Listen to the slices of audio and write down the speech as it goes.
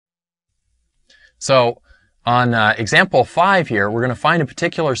So on example 5 here, we're going to find a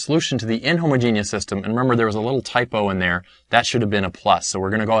particular solution to the inhomogeneous system. And remember, there was a little typo in there. That should have been a plus. So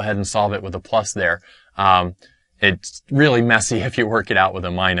we're going to go ahead and solve it with a plus there. It's really messy if you work it out with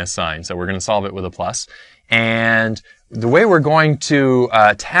a minus sign. So we're going to solve it with a plus. And the way we're going to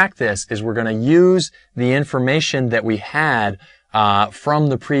attack this is we're going to use the information that we had from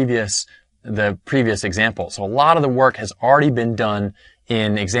the previous example. So a lot of the work has already been done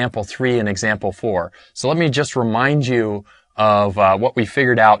in example 3 and example 4. So let me just remind you of what we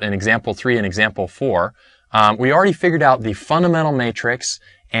figured out in example 3 and example 4. We already figured out the fundamental matrix,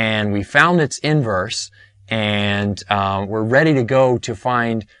 and we found its inverse, and we're ready to go to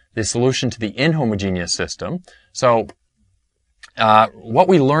find the solution to the inhomogeneous system. So what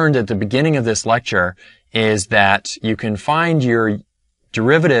we learned at the beginning of this lecture is that you can find your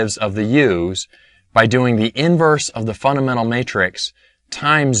derivatives of the u's by doing the inverse of the fundamental matrix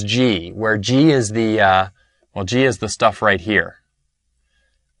times g, where g is the g is the stuff right here.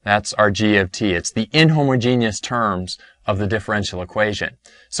 That's our g of t. It's the inhomogeneous terms of the differential equation.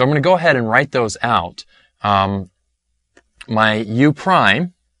 So I'm going to go ahead and write those out. My u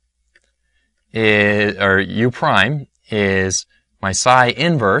prime is my psi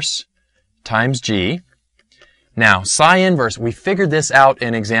inverse times g. Now, psi inverse, we figured this out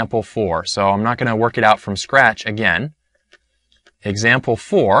in example 4, so I'm not going to work it out from scratch again. Example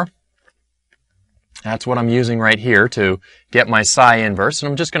 4, that's what I'm using right here to get my psi inverse, and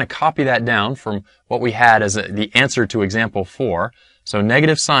I'm just going to copy that down from what we had as the answer to example 4. So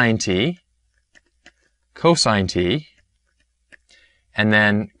negative sine t, cosine t, and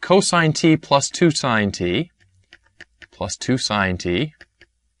then cosine t plus 2 sine t, plus 2 sine t,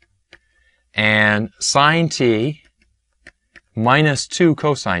 and sine t minus 2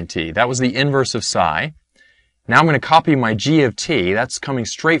 cosine t. That was the inverse of psi. Now I'm going to copy my g of t. That's coming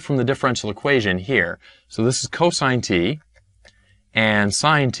straight from the differential equation here. So this is cosine t and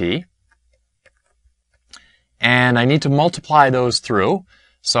sine t. And I need to multiply those through.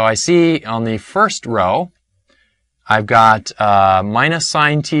 So I see on the first row, I've got minus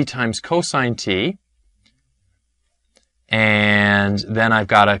sine t times cosine t. And then I've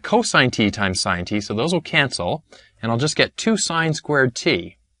got a cosine t times sine t, so those will cancel. And I'll just get 2 sine squared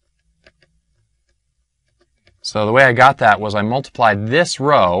t. So the way I got that was I multiplied this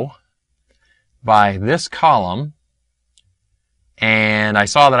row by this column, and I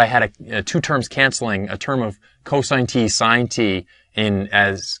saw that I had two terms canceling, a term of cosine t, sine t,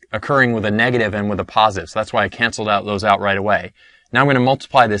 as occurring with a negative and with a positive. So that's why I canceled those out right away. Now I'm going to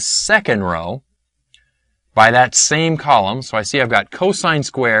multiply this second row by that same column. So I see I've got cosine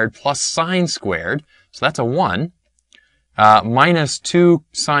squared plus sine squared. So that's a 1. Minus 2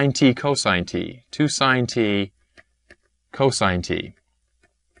 sine t cosine t. 2 sine t cosine t.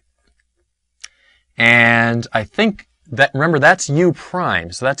 And I think that, remember, that's u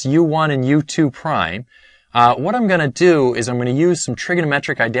prime. So that's u1 and u2 prime. What I'm going to do is I'm going to use some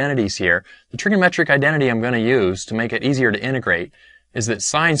trigonometric identities here. The trigonometric identity I'm going to use to make it easier to integrate is that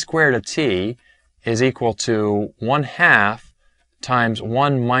sine squared of t is equal to 1/2 times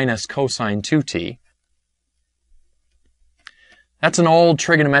 1 minus cosine 2t. That's an old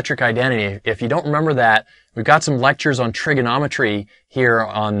trigonometric identity. If you don't remember that, we've got some lectures on trigonometry here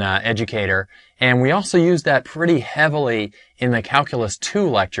on Educator, and we also use that pretty heavily in the Calculus 2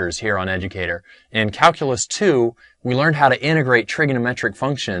 lectures here on Educator. In Calculus 2, we learned how to integrate trigonometric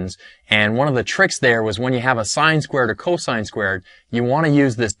functions, and one of the tricks there was when you have a sine squared or cosine squared, you want to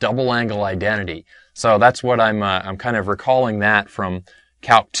use this double angle identity. So that's what I'm kind of recalling that from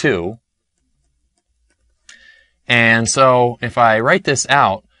Calc 2. And so if I write this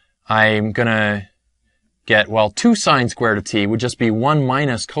out, I'm going to get, well, 2 sine squared of t would just be 1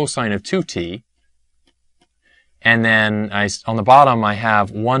 minus cosine of 2t. And then on the bottom, I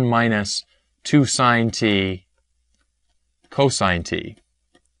have 1 minus 2 sine t cosine t.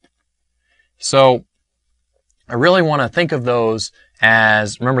 So I really want to think of those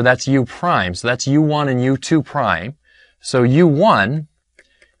as, remember, that's u prime. So that's u1 and u2 prime. So u1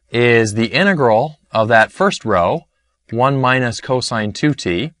 is the integral of that first row, 1 minus cosine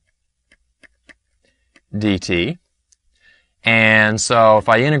 2t dt. And so if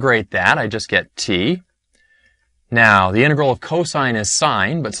I integrate that, I just get t. Now, the integral of cosine is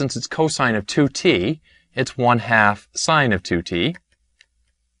sine, but since it's cosine of 2t, it's 1/2 sine of 2t.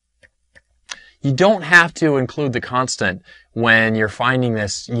 You don't have to include the constant when you're finding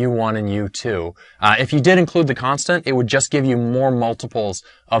this u1 and u2. If you did include the constant, it would just give you more multiples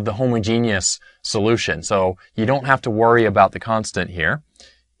of the homogeneous solution. So you don't have to worry about the constant here.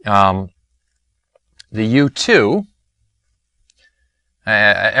 The u2,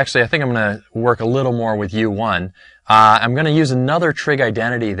 Actually, I think I'm going to work a little more with u1. I'm going to use another trig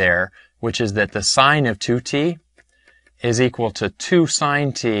identity there, which is that the sine of 2t is equal to 2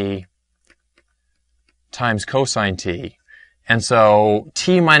 sine t times cosine t. And so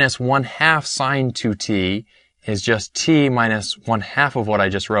t minus 1/2 sine 2t is just t minus 1/2 of what I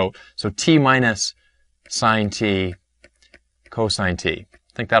just wrote. So t minus sine t cosine t. I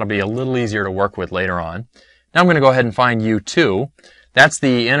think that'll be a little easier to work with later on. Now I'm going to go ahead and find u2. That's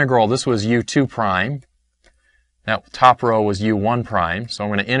the integral. This was u2 prime. That top row was u1 prime. So I'm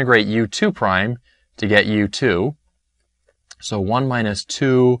going to integrate u2 prime to get u2. So 1 minus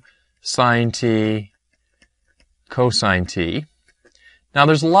 2 sine t cosine t. Now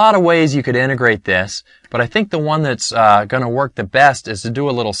there's a lot of ways you could integrate this, but I think the one that's going to work the best is to do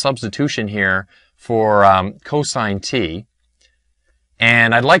a little substitution here for cosine t.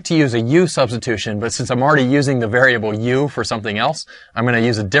 And I'd like to use a u substitution, but since I'm already using the variable u for something else, I'm going to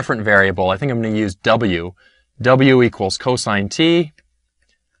use a different variable. I think I'm going to use w. W equals cosine t.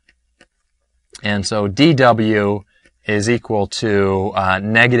 And so dw is equal to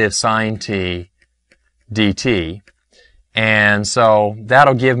negative sine t dt. And so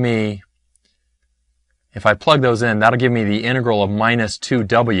that'll give me, if I plug those in, that'll give me the integral of minus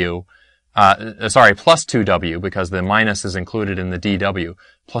 2w, plus 2w, because the minus is included in the dw,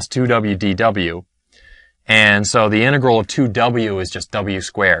 plus 2w dw. And so the integral of 2w is just w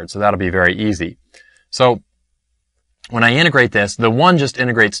squared, so that'll be very easy. So when I integrate this, the 1 just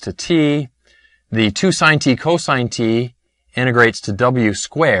integrates to t, the 2 sine t cosine t integrates to w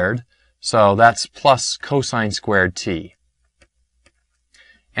squared, so that's plus cosine squared t.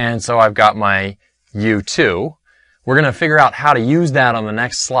 And so I've got my u2. We're going to figure out how to use that on the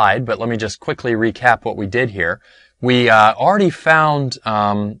next slide, but let me just quickly recap what we did here. We already found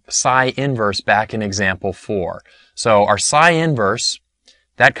psi inverse back in example 4. So our psi inverse,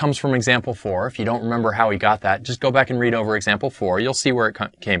 that comes from example 4. If you don't remember how we got that, just go back and read over example 4. You'll see where it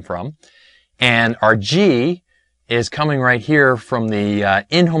came from. And our g is coming right here from the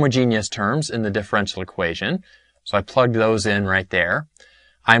inhomogeneous terms in the differential equation. So I plugged those in right there.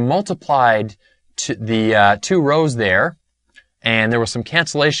 I multiplied the 2 rows there, and there was some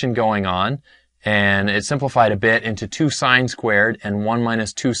cancellation going on, and it simplified a bit into 2 sine squared and 1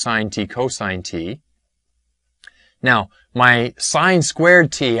 minus 2 sine t cosine t. Now, my sine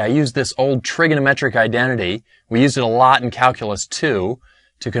squared t, I used this old trigonometric identity. We used it a lot in Calculus 2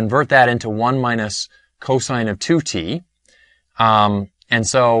 to convert that into 1 minus cosine of 2t. And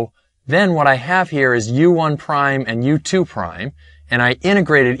so then what I have here is u1 prime and u2 prime, and I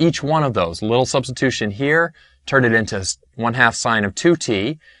integrated each one of those. A little substitution here, turned it into 1/2 sine of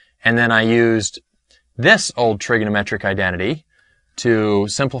 2t, and then I used this old trigonometric identity to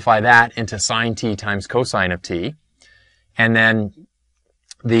simplify that into sine t times cosine of t. And then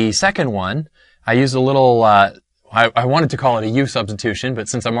the second one, I used a little, I wanted to call it a u substitution, but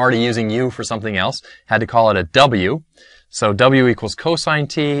since I'm already using u for something else, had to call it a w. So w equals cosine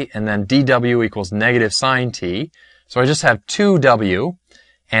t, and then dw equals negative sine t. So I just have 2w,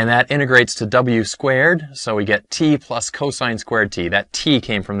 and that integrates to w squared, so we get t plus cosine squared t. That t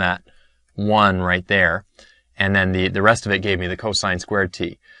came from that 1 right there, and then the rest of it gave me the cosine squared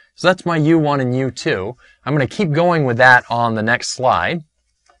t. So that's my u1 and u2. I'm going to keep going with that on the next slide.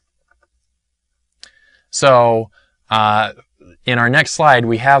 So in our next slide,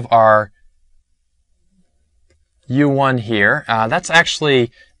 we have our u1 here. That's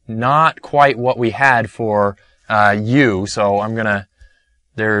actually not quite what we had for u, so I'm gonna,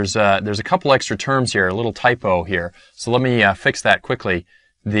 there's a couple extra terms here, a little typo here. So let me fix that quickly.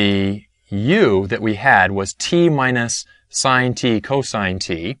 The u that we had was t minus sine t cosine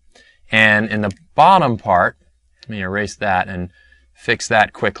t, and in the bottom part, let me erase that and fix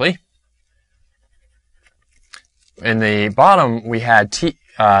that quickly. In the bottom, we had t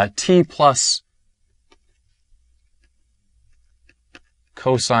plus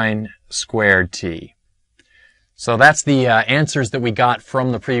cosine squared t. So that's the answers that we got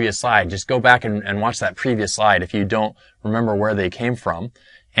from the previous slide. Just go back and watch that previous slide if you don't remember where they came from.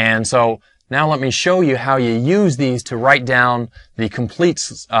 And so now let me show you how you use these to write down the complete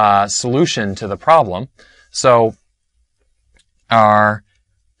solution to the problem. So our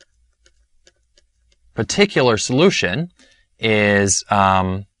particular solution is,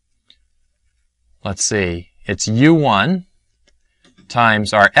 let's see, it's u1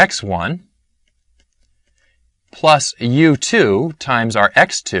 times our x1 plus u2 times our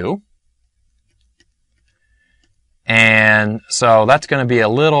x2. And so that's going to be a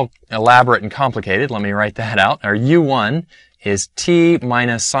little elaborate and complicated. Let me write that out. Our u1 is t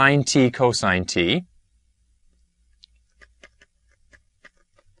minus sine t cosine t.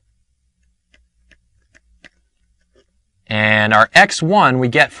 And our x1 we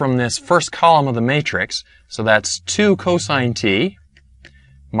get from this first column of the matrix. So that's 2 cosine t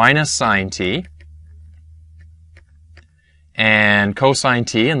minus sine t, and cosine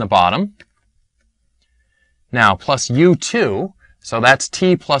t in the bottom. Now, plus u2, so that's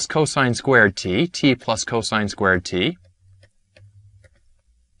t plus cosine squared t, t plus cosine squared t.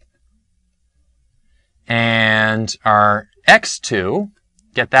 And our x2,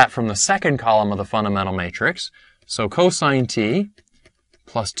 get that from the second column of the fundamental matrix. So cosine t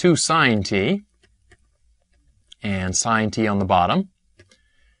plus 2 sine t, and sine t on the bottom.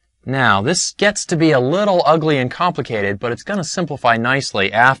 Now, this gets to be a little ugly and complicated, but it's going to simplify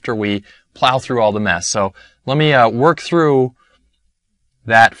nicely after we plow through all the mess. So let me work through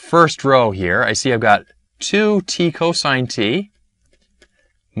that first row here. I see I've got 2t cosine t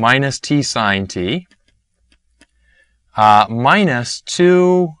minus t sine t minus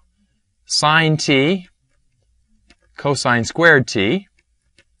 2 sine t cosine squared t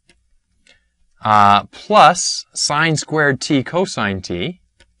plus sine squared t cosine t.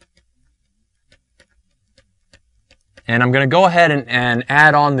 And I'm going to go ahead and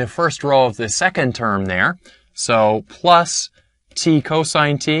add on the first row of the second term there. So plus t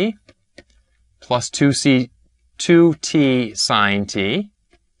cosine t plus 2t sine t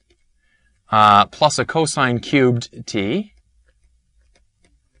plus a cosine cubed t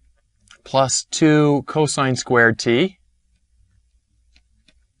plus 2 cosine squared t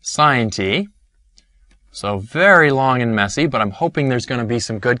sine t. So very long and messy, but I'm hoping there's going to be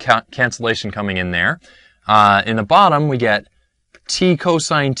some good cancellation coming in there. In the bottom, we get t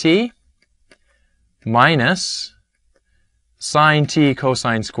cosine t minus sine t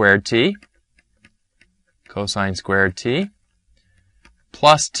cosine squared t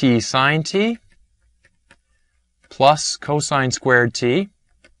plus t sine t plus cosine squared t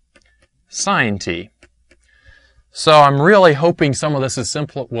sine t. So I'm really hoping some of this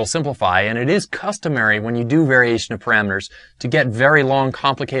will simplify, and it is customary when you do variation of parameters to get very long,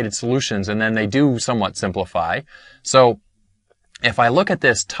 complicated solutions, and then they do somewhat simplify. So if I look at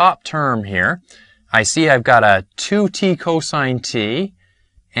this top term here, I see I've got a 2t cosine t,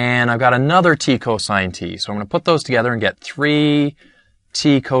 and I've got another t cosine t. So I'm going to put those together and get 3t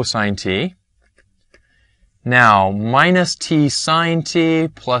cosine t. Now, minus t sine t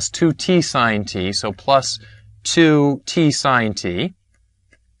plus 2t sine t, so plus 2t sine t.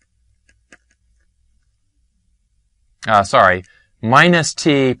 Minus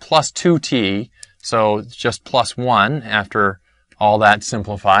t plus 2t, so just plus 1 after all that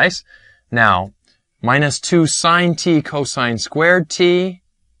simplifies. Now, minus 2 sine t cosine squared t,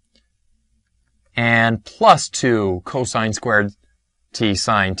 and plus 2 cosine squared t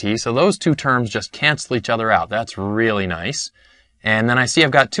sine t. So those two terms just cancel each other out. That's really nice. And then I see I've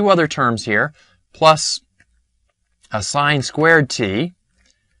got two other terms here, plus a sine squared t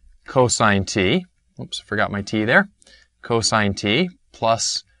cosine t. Oops, forgot my t there. Cosine t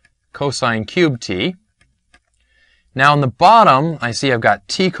plus cosine cubed t. Now in the bottom, I see I've got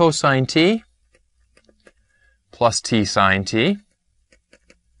t cosine t plus t sine t.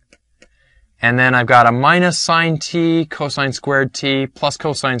 And then I've got a minus sine t cosine squared t plus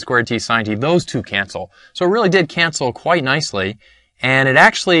cosine squared t sine t. Those two cancel. So it really did cancel quite nicely. And it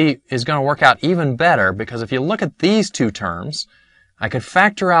actually is going to work out even better, because if you look at these two terms, I could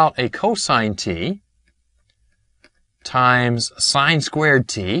factor out a cosine t times sine squared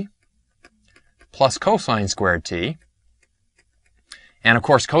t plus cosine squared t. And of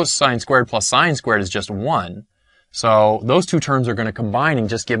course, cosine squared plus sine squared is just 1. So those two terms are going to combine and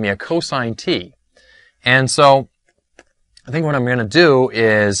just give me a cosine t. And so I think what I'm going to do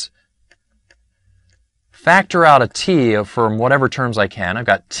is factor out a t from whatever terms I can. I've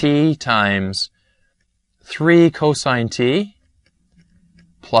got t times 3 cosine t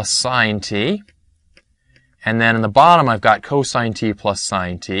plus sine t. And then in the bottom, I've got cosine t plus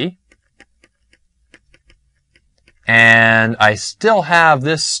sine t. And I still have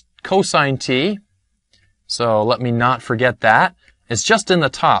this cosine t. So let me not forget that. It's just in the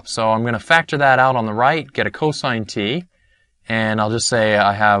top. So I'm going to factor that out on the right, get a cosine t. And I'll just say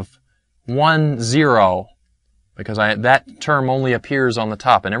I have 1, 0, because that term only appears on the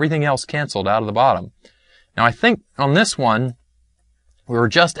top, and everything else canceled out of the bottom. Now I think on this one, we were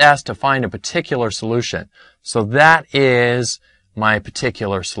just asked to find a particular solution. So that is my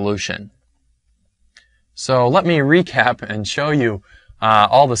particular solution. So let me recap and show you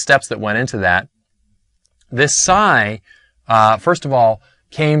all the steps that went into that. This psi, first of all,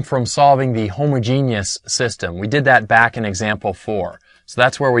 came from solving the homogeneous system. We did that back in example 4. So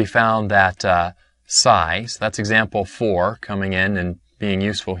that's where we found that psi. So that's example 4 coming in and being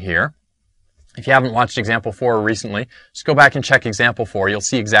useful here. If you haven't watched example 4 recently, just go back and check example 4. You'll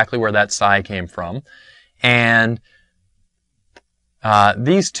see exactly where that psi came from. And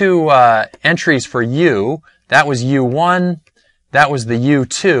these two entries for u, that was u1, that was the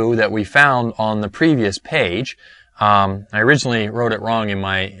u2 that we found on the previous page. I originally wrote it wrong in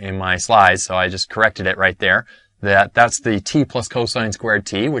my slides, so I just corrected it right there. That's the t plus cosine squared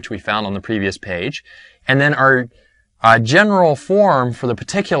t, which we found on the previous page. And then our general form for the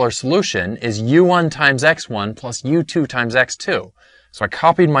particular solution is u1 times x1 plus u2 times x2. So I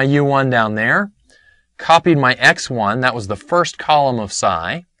copied my u1 down there, copied my x1, that was the first column of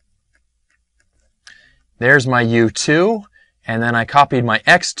psi. There's my u2, and then I copied my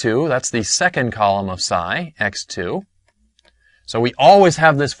x2, that's the second column of psi, x2. So we always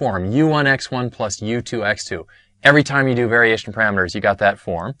have this form, u1 x1 plus u2 x2. Every time you do variation parameters, you got that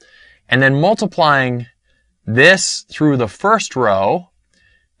form. And then multiplying this through the first row,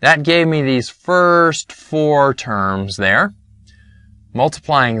 that gave me these first 4 terms there.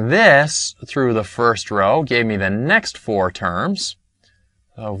 Multiplying this through the first row gave me the next 4 terms.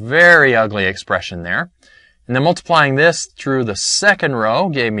 So very ugly expression there. And then multiplying this through the second row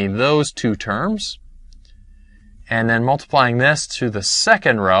gave me those 2 terms. And then multiplying this through the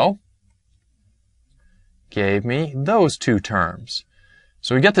second row gave me those 2 terms.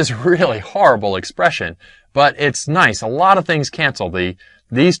 So we get this really horrible expression, but it's nice. A lot of things cancel.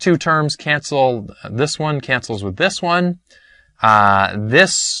 These 2 terms cancel. This one cancels with this one.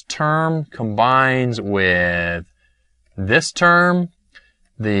 This term combines with this term.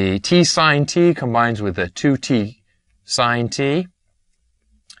 The t sine t combines with the 2t sine t.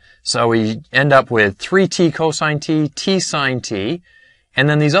 So we end up with 3t cosine t, t sine t. And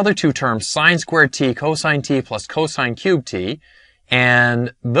then these other 2 terms, sine squared t, cosine t plus cosine cubed t.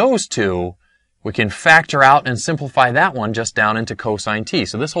 And those 2, we can factor out and simplify that one just down into cosine t.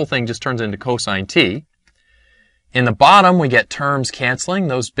 So this whole thing just turns into cosine t. In the bottom, we get terms canceling.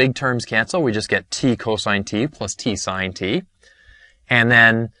 Those big terms cancel. We just get t cosine t plus t sine t. And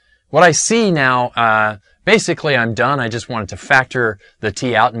then what I see now, basically I'm done. I just wanted to factor the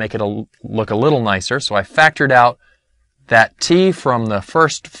t out and make it look a little nicer. So I factored out that t from the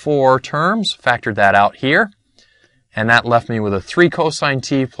first 4 terms, factored that out here. And that left me with a 3 cosine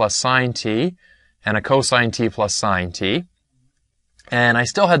t plus sine t and a cosine t plus sine t. And I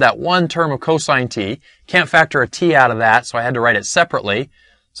still had that 1 term of cosine t. Can't factor a t out of that, so I had to write it separately.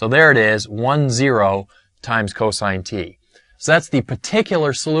 So there it is, 1, 0 times cosine t. So that's the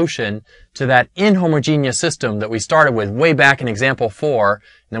particular solution to that inhomogeneous system that we started with way back in example 4, and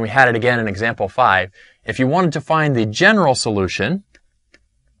then we had it again in example 5. If you wanted to find the general solution,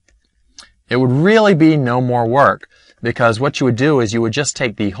 it would really be no more work, because what you would do is you would just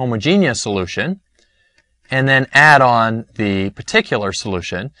take the homogeneous solution and then add on the particular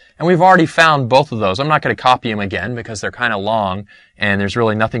solution. And we've already found both of those. I'm not going to copy them again because they're kind of long and there's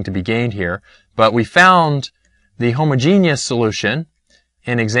really nothing to be gained here. But we found the homogeneous solution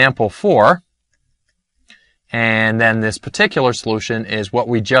in example 4. And then this particular solution is what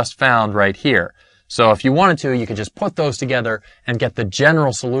we just found right here. So if you wanted to, you could just put those together and get the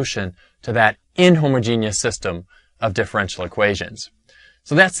general solution to that inhomogeneous system of differential equations.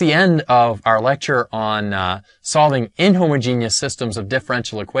 So that's the end of our lecture on solving inhomogeneous systems of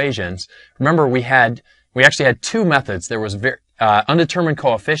differential equations. Remember, we actually had 2 methods. There was undetermined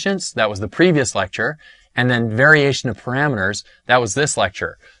coefficients, that was the previous lecture, and then variation of parameters, that was this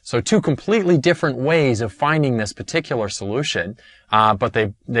lecture. So 2 completely different ways of finding this particular solution, but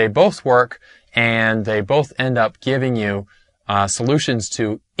they both work, and they both end up giving you solutions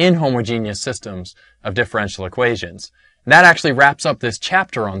to inhomogeneous systems of differential equations. That actually wraps up this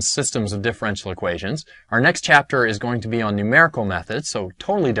chapter on systems of differential equations. Our next chapter is going to be on numerical methods, so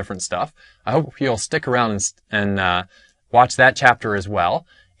totally different stuff. I hope you'll stick around and watch that chapter as well.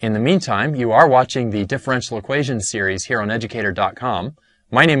 In the meantime, you are watching the Differential Equations series here on Educator.com.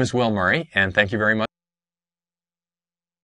 My name is Will Murray, and thank you very much.